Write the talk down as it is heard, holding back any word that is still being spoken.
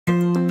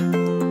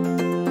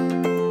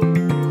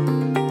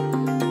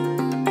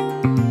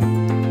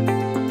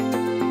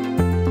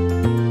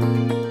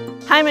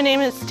Hi, my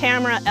name is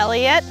Tamara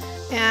Elliott,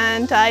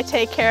 and I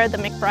take care of the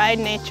Macbride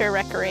Nature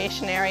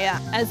Recreation Area,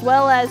 as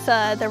well as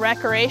the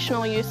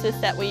recreational uses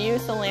that we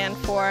use the land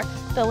for.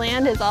 The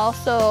land is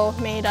also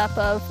made up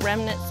of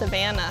remnant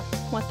savanna.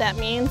 What that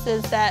means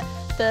is that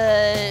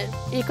the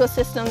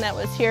ecosystem that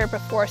was here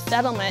before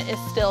settlement is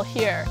still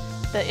here.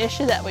 The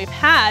issue that we've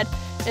had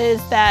is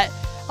that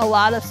a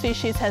lot of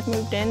species have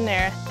moved in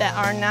there that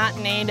are not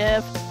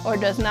native or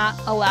does not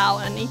allow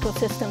an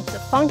ecosystem to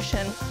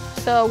function.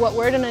 So what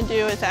we're going to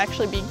do is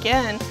actually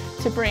begin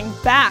to bring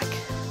back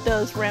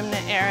those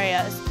remnant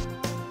areas.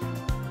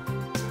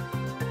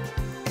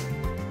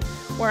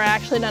 We're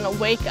actually going to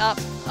wake up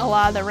a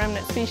lot of the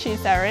remnant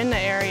species that are in the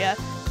area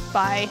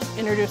by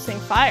introducing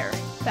fire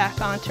back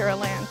onto our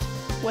land.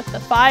 With the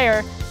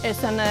fire,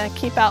 it's going to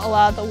keep out a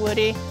lot of the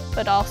woody,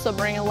 but also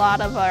bring a lot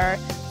of our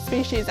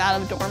species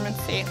out of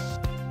dormancy.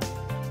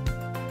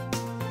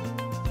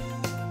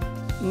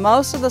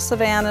 Most of the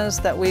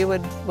savannas that we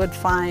would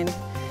find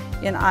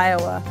in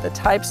Iowa, the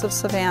types of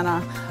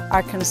savanna,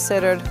 are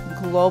considered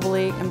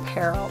globally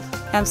imperiled.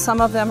 And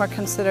some of them are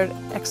considered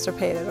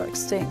extirpated or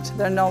extinct.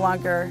 They're no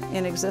longer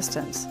in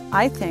existence.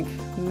 I think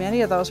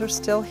many of those are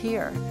still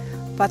here,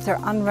 but they're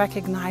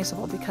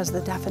unrecognizable because the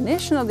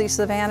definition of these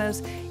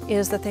savannas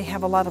is that they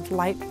have a lot of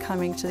light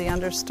coming to the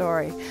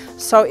understory.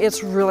 So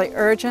it's really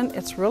urgent,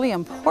 it's really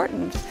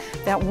important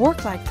that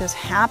work like this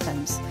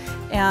happens.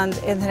 And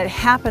that it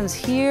happens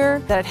here,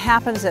 that it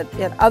happens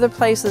at other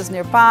places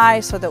nearby,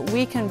 so that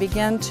we can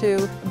begin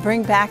to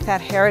bring back that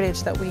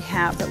heritage that we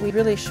have, that we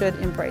really should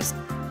embrace.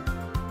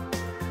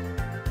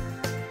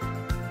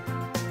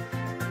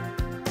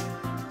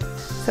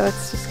 So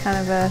it's just kind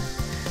of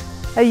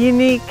a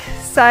unique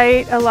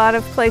site. A lot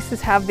of places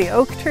have the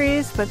oak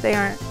trees, but they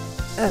aren't,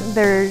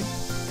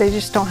 they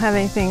just don't have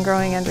anything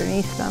growing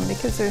underneath them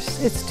because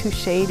it's too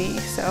shady.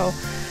 So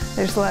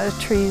there's a lot of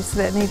trees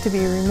that need to be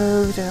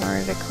removed in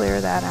order to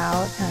clear that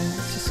out, and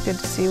it's just good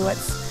to see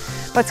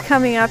what's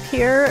coming up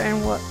here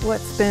and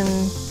what's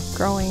been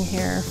growing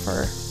here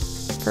for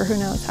who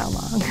knows how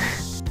long.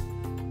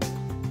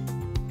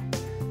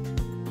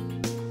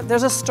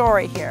 There's a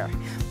story here,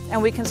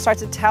 and we can start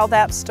to tell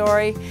that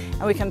story,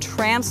 and we can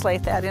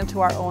translate that into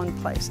our own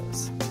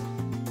places.